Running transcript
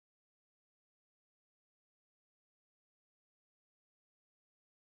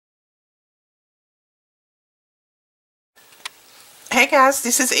Hey guys,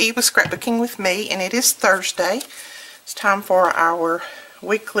 this is Eve with Scrapbooking with me, and it is Thursday. It's time for our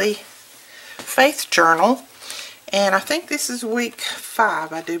weekly faith journal, and I think this is week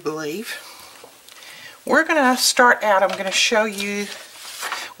 5, I do believe. We're going to start out, I'm going to show you,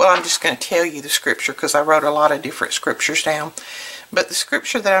 well, I'm just going to tell you the scripture because I wrote a lot of different scriptures down. But the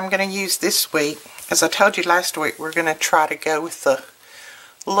scripture that I'm going to use this week, as I told you last week, we're going to try to go with the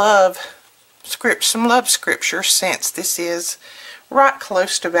some love scripture, since this is right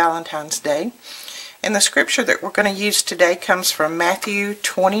close to Valentine's Day. And the scripture that we're going to use today comes from Matthew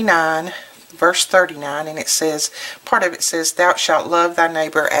 29 verse 39, and it says, part of it says, "Thou shalt love thy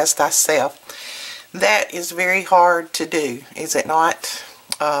neighbor as thyself." That is very hard to do, is it not?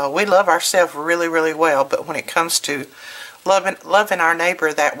 We love ourselves really, really well, but when it comes to loving our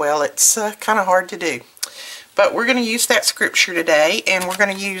neighbor that well, it's kind of hard to do. But we're going to use that scripture today, and we're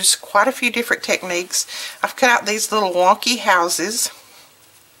going to use quite a few different techniques. I've cut out these little wonky houses,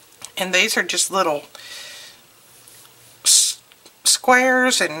 and these are just little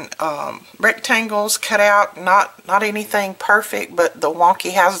squares and rectangles cut out. Not anything perfect, but the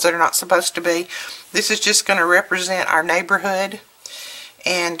wonky houses that are not supposed to be. This is just going to represent our neighborhood,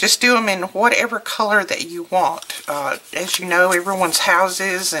 and just do them in whatever color that you want. As you know, everyone's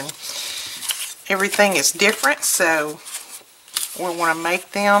houses and everything is different, so we want to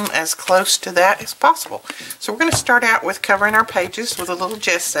make them as close to that as possible. So we're going to start out with covering our pages with a little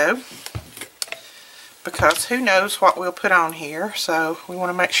gesso, because who knows what we'll put on here, so we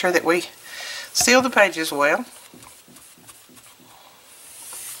want to make sure that we seal the pages well.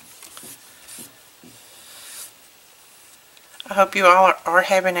 I hope you all are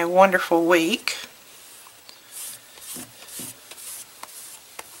having a wonderful week.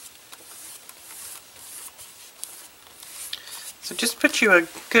 So just put you a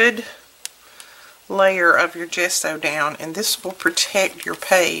good layer of your gesso down, and this will protect your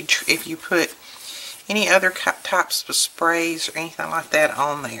page if you put any other types of sprays or anything like that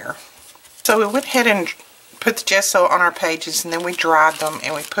on there. So we went ahead and put the gesso on our pages, and then we dried them,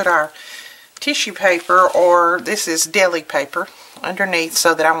 and we put our tissue paper, or this is deli paper, underneath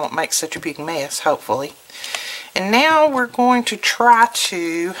so that I won't make such a big mess, hopefully. And now we're going to try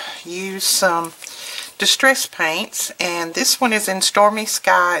to use some distress paints, and this one is in Stormy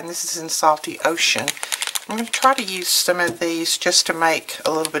Sky and this is in Salty Ocean. I'm going to try to use some of these just to make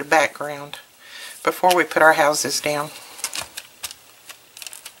a little bit of background before we put our houses down.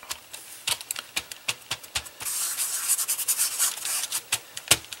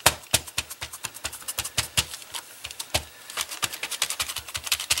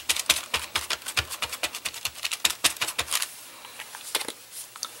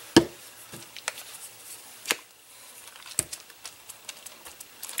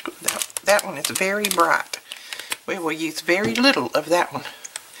 That one is very bright. We will use very little of that one.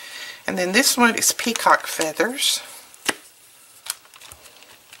 And then this one is peacock feathers.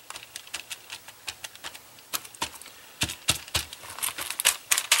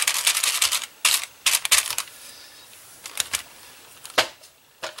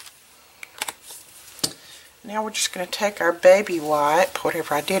 Now we're just going to take our baby wipe,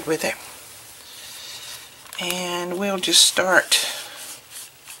 whatever I did with it, and we'll just start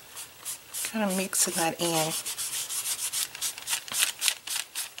kind of mixing that in.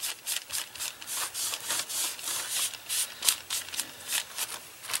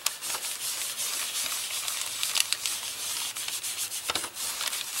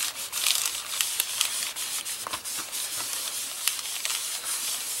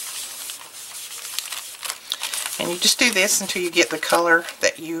 And you just do this until you get the color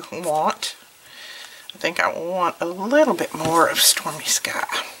that you want. I think I want a little bit more of Stormy Sky.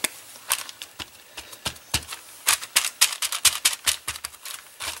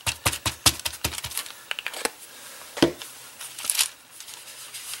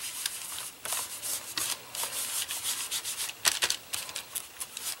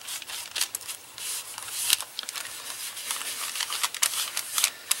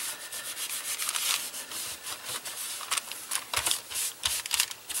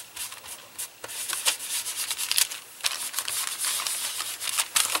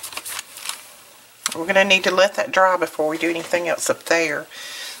 We're going to need to let that dry before we do anything else up there.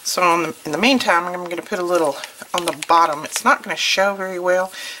 So in the meantime, I'm going to put a little on the bottom. It's not going to show very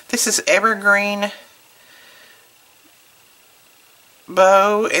well. This is evergreen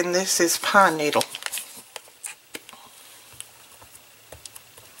bow, and this is pine needle.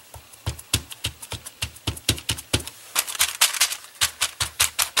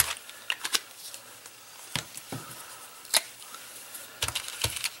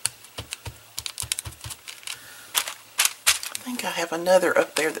 think I have another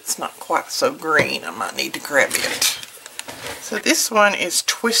up there that's not quite so green. I might need to grab it. So this one is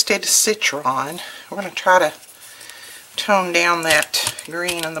Twisted Citron. We're going to try to tone down that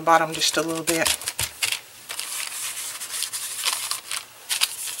green on the bottom just a little bit.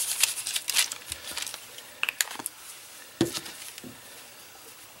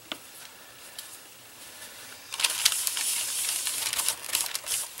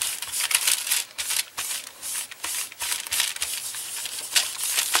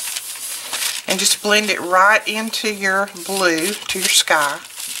 And just blend it right into your blue, to your sky.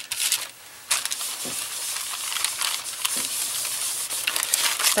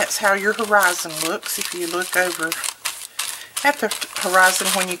 That's how your horizon looks if you look over at the horizon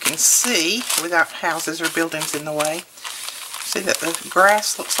when you can see without houses or buildings in the way. See that the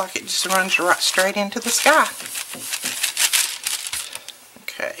grass looks like it just runs right straight into the sky.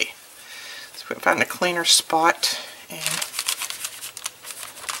 Okay, so we can find a cleaner spot and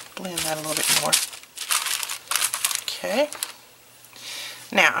blend that a little bit more. Okay.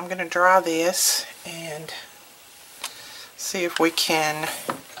 Now I'm going to draw this and see if we can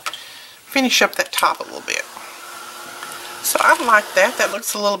finish up that top a little bit. So I like that. That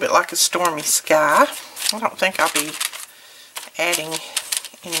looks a little bit like a stormy sky. I don't think I'll be adding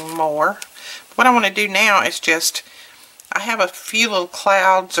any more. What I want to do now is just, I have a few little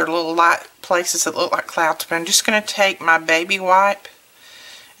clouds or little light places that look like clouds, but I'm just going to take my baby wipe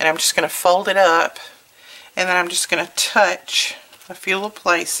and I'm just going to fold it up, and then I'm just going to touch a few little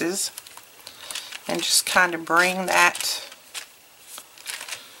places and just kind of bring that,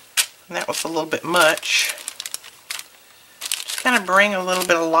 and that was a little bit much, just kind of bring a little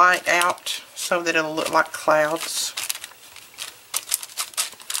bit of light out so that it'll look like clouds.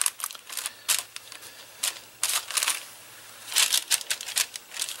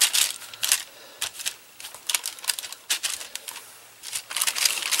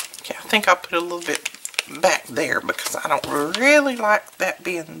 I think I'll put a little bit back there because I don't really like that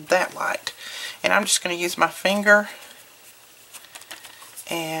being that light. And I'm just going to use my finger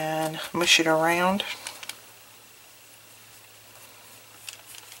and mush it around.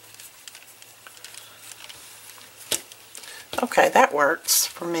 Okay, that works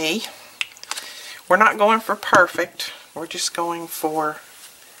for me. We're not going for perfect. We're just going for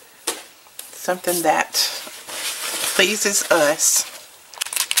something that pleases us.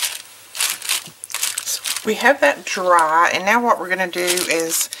 We have that dry, and now what we're going to do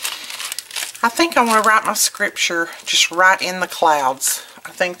is, I think I want to write my scripture just right in the clouds. I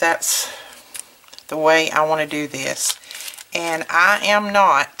think that's the way I want to do this. And I am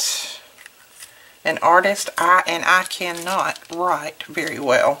not an artist, and I cannot write very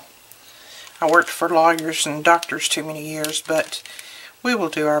well. I worked for lawyers and doctors too many years, but we will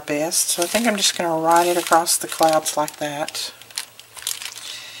do our best. So I think I'm just going to write it across the clouds like that.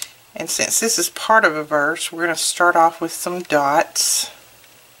 And since this is part of a verse, we're going to start off with some dots,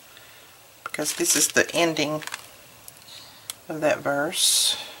 because this is the ending of that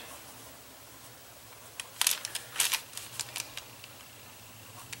verse.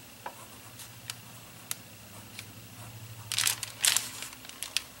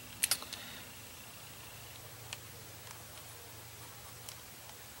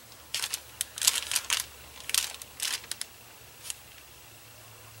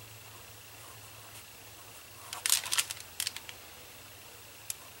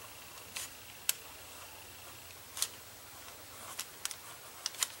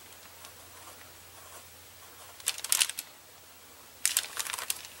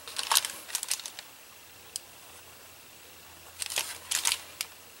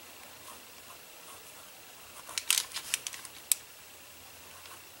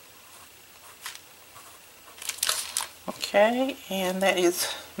 Okay, and that is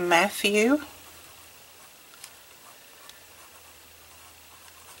Matthew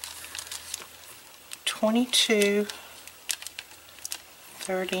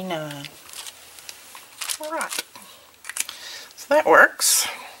 22:39. Alright, so that works.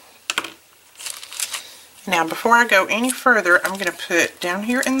 Now before I go any further, I'm going to put down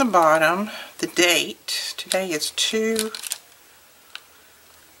here in the bottom the date. Today is 2/11.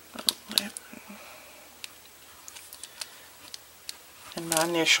 And my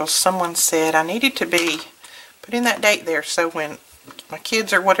initials. Someone said I needed to be putting that date there so when my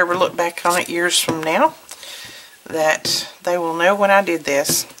kids or whatever look back on it years from now, that they will know when I did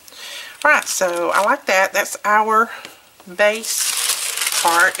this. Alright, so I like that. That's our base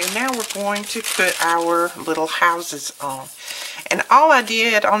part, and now we're going to put our little houses on. And all I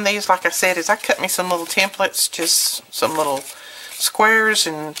did on these, like I said, is I cut me some little templates, just some little squares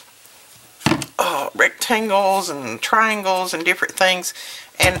and rectangles and triangles and different things.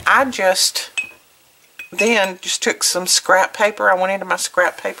 And I just then just took some scrap paper. I went into my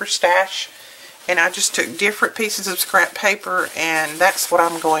scrap paper stash and I just took different pieces of scrap paper, and that's what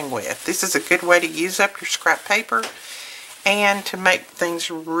I'm going with. This is a good way to use up your scrap paper and to make things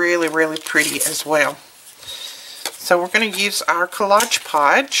really, really pretty as well. So we're going to use our Collage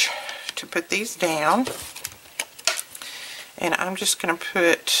Podge to put these down. And I'm just going to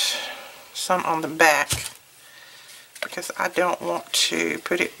put some on the back because I don't want to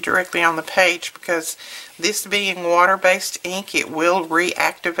put it directly on the page, because this being water-based ink, it will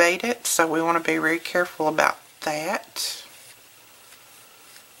reactivate it. So we want to be very careful about that.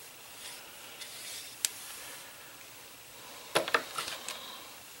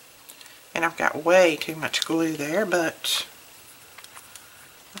 And I've got way too much glue there, but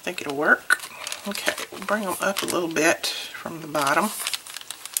I think it'll work. Okay, we'll bring them up a little bit from the bottom.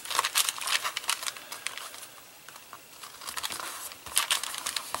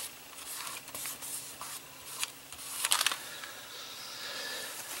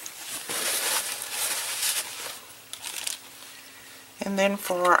 And then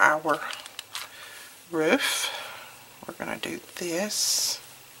for our roof, we're going to do this.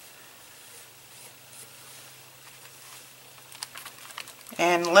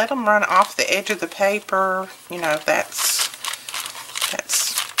 And let them run off the edge of the paper. You know, that's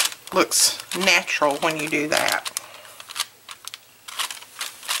looks natural when you do that.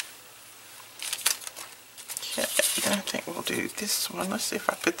 Okay, then I think we'll do this one. Let's see if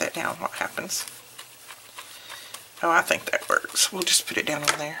I put that down, what happens. Oh, I think that works. We'll just put it down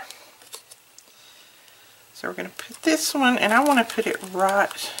on there. So we're going to put this one, and I want to put it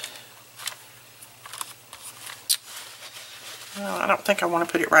right. Well, I don't think I want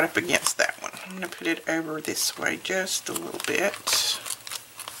to put it right up against that one. I'm going to put it over this way just a little bit.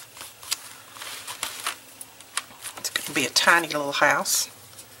 It's going to be a tiny little house,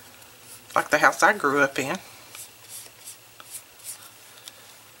 like the house I grew up in.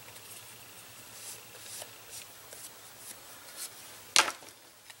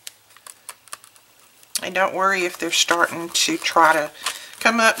 And don't worry if they're starting to try to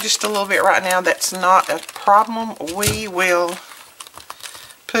come up just a little bit right now. That's not a problem. We will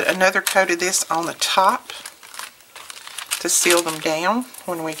put another coat of this on the top to seal them down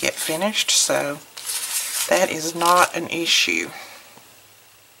when we get finished, so that is not an issue.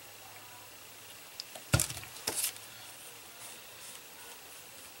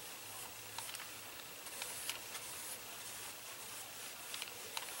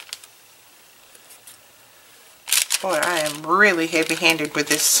 Boy, I am really heavy-handed with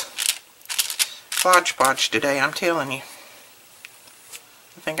this Collage Podge today, I'm telling you.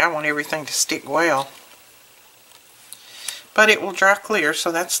 I think I want everything to stick well. But it will dry clear,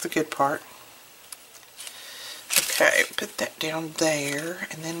 so that's the good part. Okay, put that down there,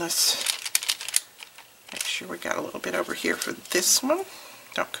 and then let's make sure we got a little bit over here for this one.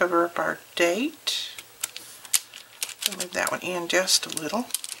 Don't cover up our date. I'll move that one in just a little.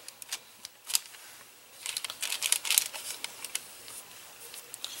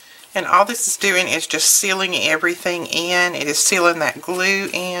 And all this is doing is just sealing everything in. It is sealing that glue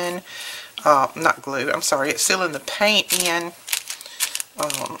in. Not glue, I'm sorry. It's sealing the paint in.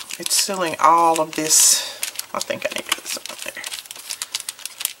 It's sealing all of this. I think I need to put something there.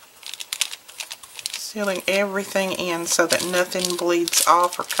 Sealing everything in so that nothing bleeds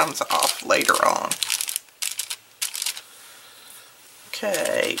off or comes off later on.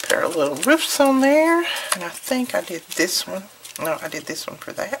 Okay, put our little roofs on there. And I think I did this one. No, I did this one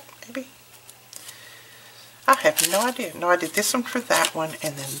for that. Maybe. I have no idea. No, I did this one for that one,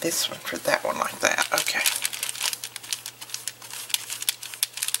 and then this one for that one, like that. Okay.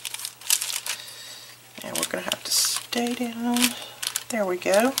 And we're going to have to stay down. There we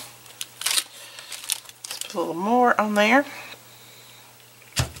go. Let's put a little more on there.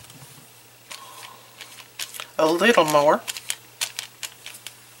 A little more.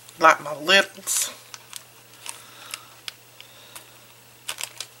 Like my littles.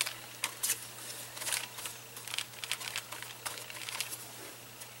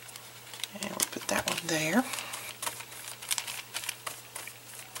 That one there.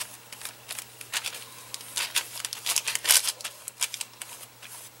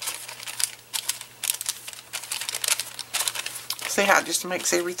 See how it just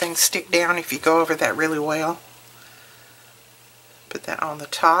makes everything stick down if you go over that really well? Put that on the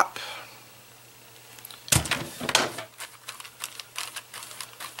top.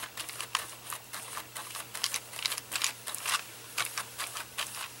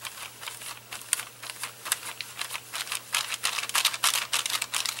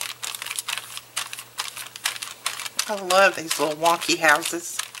 I love these little wonky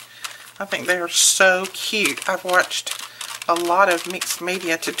houses. I think they are so cute. I've watched a lot of mixed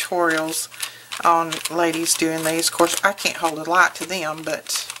media tutorials on ladies doing these. Of course, I can't hold a light to them,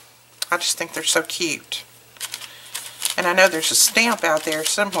 but I just think they're so cute. And I know there's a stamp out there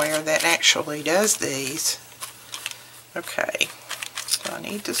somewhere that actually does these. Okay, so I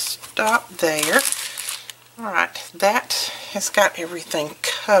need to stop there. Alright, that has got everything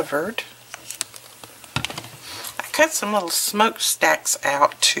covered. I cut some little smokestacks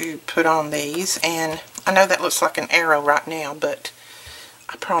out to put on these, and I know that looks like an arrow right now, but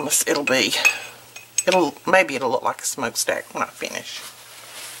I promise maybe it'll look like a smokestack when I finish.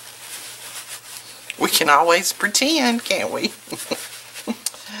 We can always pretend, can't we?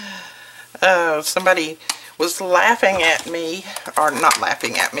 Oh, somebody was laughing at me, or not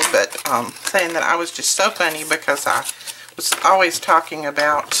laughing at me, but saying that I was just so funny because I was always talking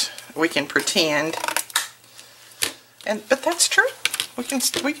about we can pretend. But that's true. We can.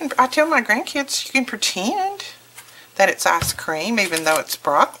 I tell my grandkids you can pretend that it's ice cream, even though it's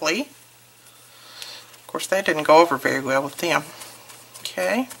broccoli. Of course, that didn't go over very well with them.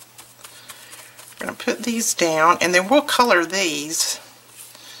 Okay, we're gonna put these down, and then we'll color these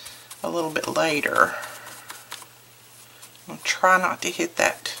a little bit later. I'll try not to hit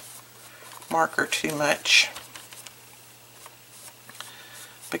that marker too much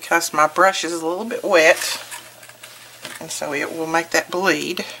because my brush is a little bit wet, and so it will make that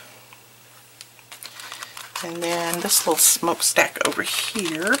bleed. And then this little smokestack over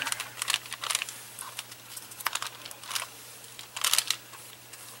here.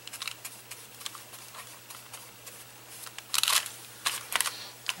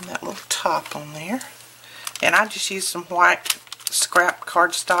 And that little top on there. And I just used some white scrap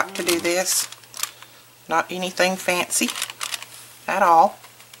cardstock to do this. Not anything fancy at all.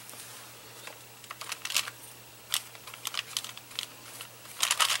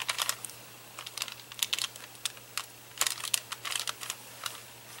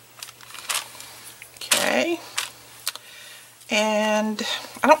 Okay. And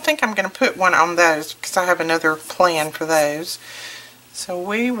I don't think I'm going to put one on those because I have another plan for those. So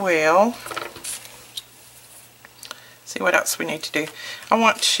we will see what else we need to do. I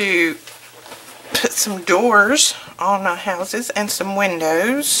want to put some doors on my houses and some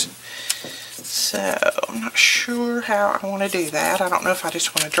windows. So I'm not sure how I want to do that. I don't know if I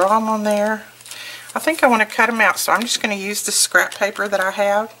just want to draw them on there. I think I want to cut them out, so I'm just going to use the scrap paper that I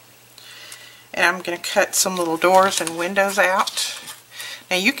have. And I'm going to cut some little doors and windows out.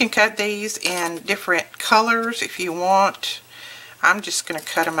 Now you can cut these in different colors if you want. I'm just going to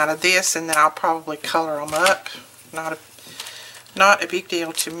cut them out of this, and then I'll probably color them up. Not a big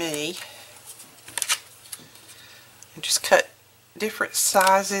deal to me. And just cut different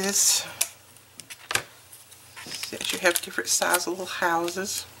sizes. Since you have different size little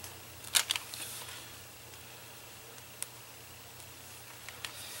houses.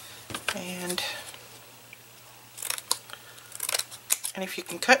 And if you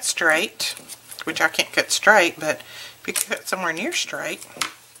can cut straight, which I can't cut straight, but if you can cut somewhere near straight,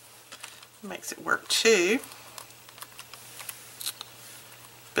 it makes it work too.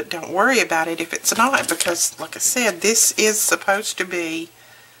 But don't worry about it if it's not, because like I said, this is supposed to be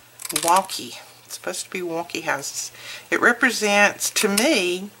wonky. It's supposed to be wonky houses. It represents, to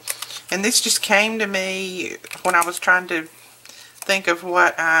me, and this just came to me when I was trying to think of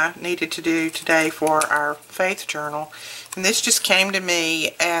what I needed to do today for our faith journal, and this just came to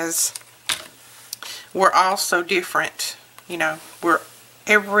me as we're all so different. You know,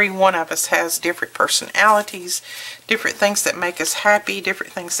 every one of us has different personalities, different things that make us happy,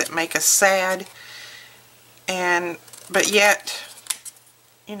 different things that make us sad, but yet,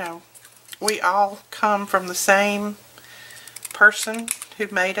 you know, we all come from the same person who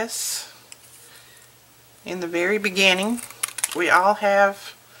made us in the very beginning. We all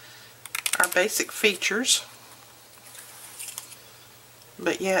have our basic features,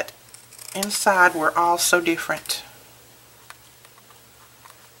 but yet inside we're all so different.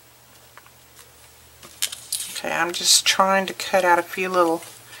 Okay, I'm just trying to cut out a few little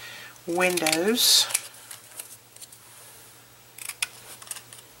windows.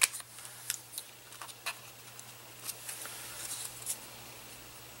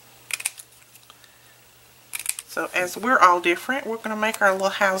 So as we're all different, we're going to make our little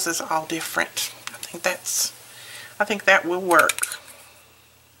houses all different. I think that will work.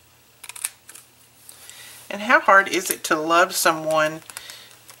 And how hard is it to love someone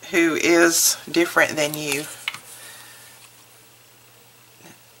who is different than you?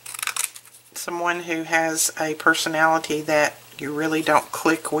 Someone who has a personality that you really don't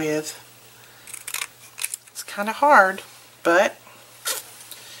click with. It's kind of hard, but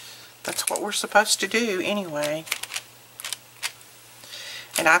that's what we're supposed to do anyway.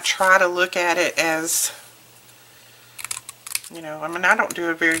 And I try to look at it as, you know, I mean, I don't do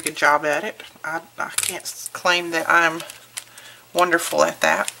a very good job at it. I can't claim that I'm wonderful at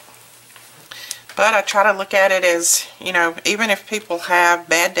that. But I try to look at it as, you know, even if people have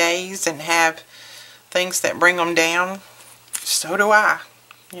bad days and have things that bring them down, so do I,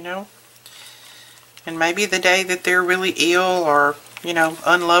 you know. And maybe the day that they're really ill or, you know,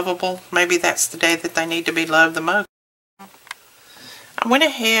 unlovable, maybe that's the day that they need to be loved the most. I went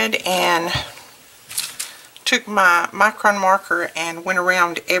ahead and took my micron marker and went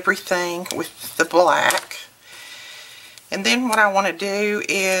around everything with the black. And then what I want to do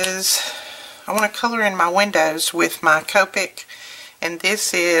is I want to color in my windows with my Copic, and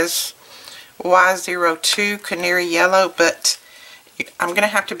this is Y02 Canary Yellow, but I'm going to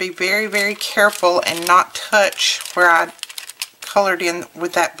have to be very, very careful and not touch where I colored in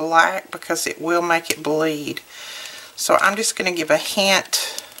with that black because it will make it bleed. So I'm just going to give a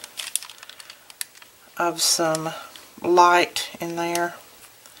hint of some light in there.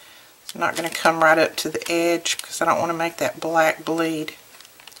 It's not going to come right up to the edge because I don't want to make that black bleed.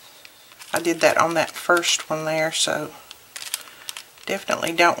 I did that on that first one there, so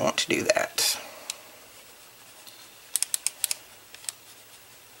definitely don't want to do that.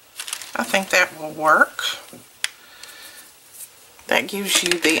 I think that will work. That gives you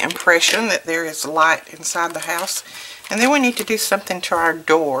the impression that there is light inside the house. And then we need to do something to our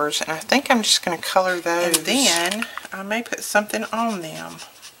doors, and I think I'm just going to color those. And then I may put something on them.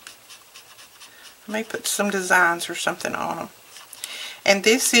 I may put some designs or something on them. And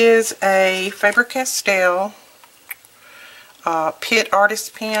this is a Faber-Castell Pitt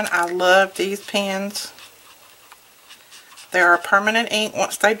Artist pen. I love these pens. They're a permanent ink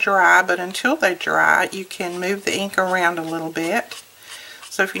once they dry, but until they dry, you can move the ink around a little bit.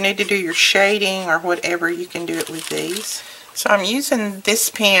 So if you need to do your shading or whatever, you can do it with these. So I'm using this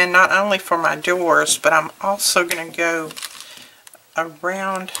pen not only for my doors, but I'm also going to go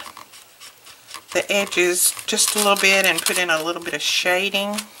around the edges just a little bit and put in a little bit of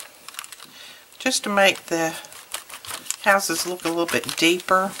shading just to make the houses look a little bit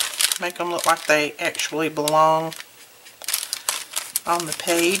deeper, make them look like they actually belong on the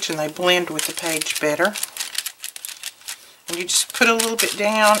page and they blend with the page better. And you just put a little bit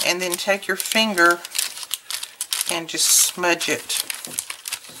down and then take your finger and just smudge it.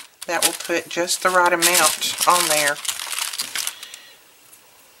 That will put just the right amount on there.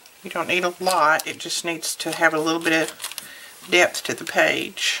 You don't need a lot, it just needs to have a little bit of depth to the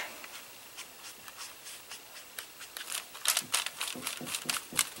page.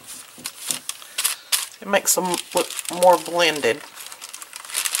 It makes them look more blended,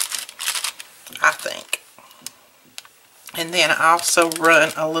 I think. And then I also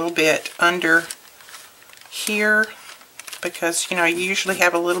run a little bit under here because, you know, you usually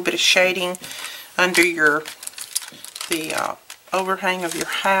have a little bit of shading under the overhang of your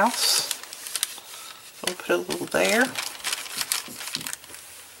house. We'll put a little there.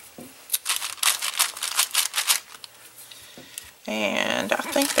 And I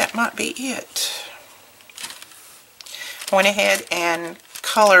think that might be it. I went ahead and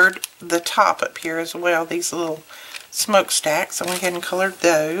colored the top up here as well, these little smokestacks. I went ahead and colored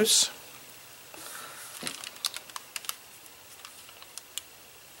those.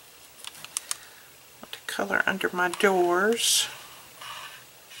 To color under my doors.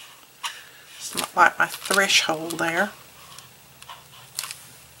 It's not like my threshold there.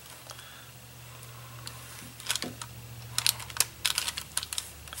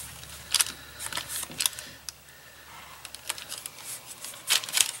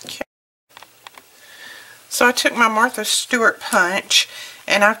 So I took my Martha Stewart punch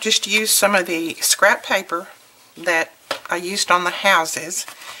and I've just used some of the scrap paper that I used on the houses,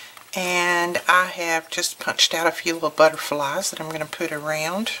 and I have just punched out a few little butterflies that I'm going to put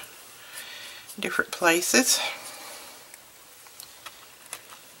around different places.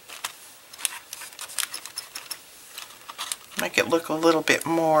 Make it look a little bit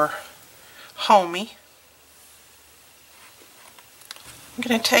more homey. I'm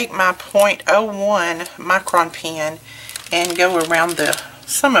going to take my .01 micron pen and go around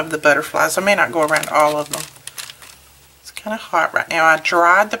some of the butterflies. I may not go around all of them. It's kind of hot right now. I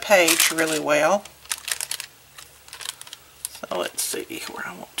dried the page really well. So let's see where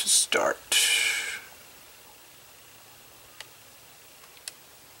I want to start.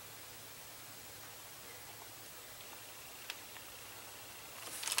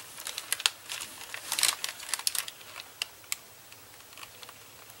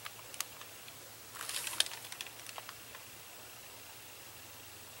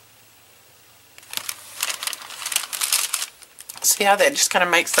 See how that just kind of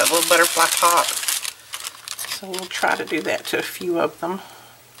makes that little butterfly pop? So we'll try to do that to a few of them.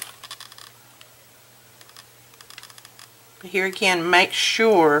 But here again, make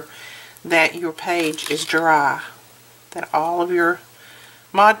sure that your page is dry, that all of your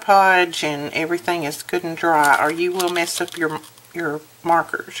Mod Podge and everything is good and dry, or you will mess up your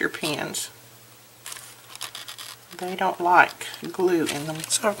markers, your pens. They don't like glue in them.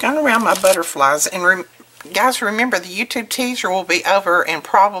 So I've gone around my butterflies, and guys, remember the YouTube teaser will be over in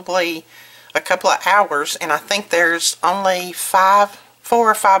probably a couple of hours, and I think there's only 4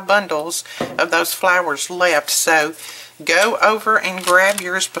 or 5 bundles of those flowers left. So go over and grab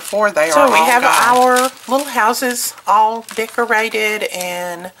yours before they are all gone. So we have our little houses all decorated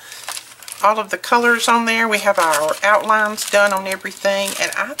and all of the colors on there. We have our outlines done on everything,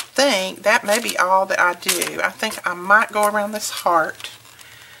 and I think that may be all that I do. I think I might go around this heart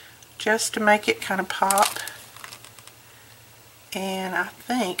just to make it kind of pop, and I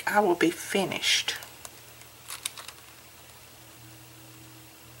think I will be finished.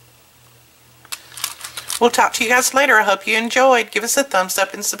 We'll talk to you guys later. I hope you enjoyed. Give us a thumbs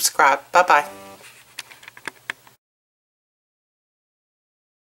up and subscribe. Bye-bye.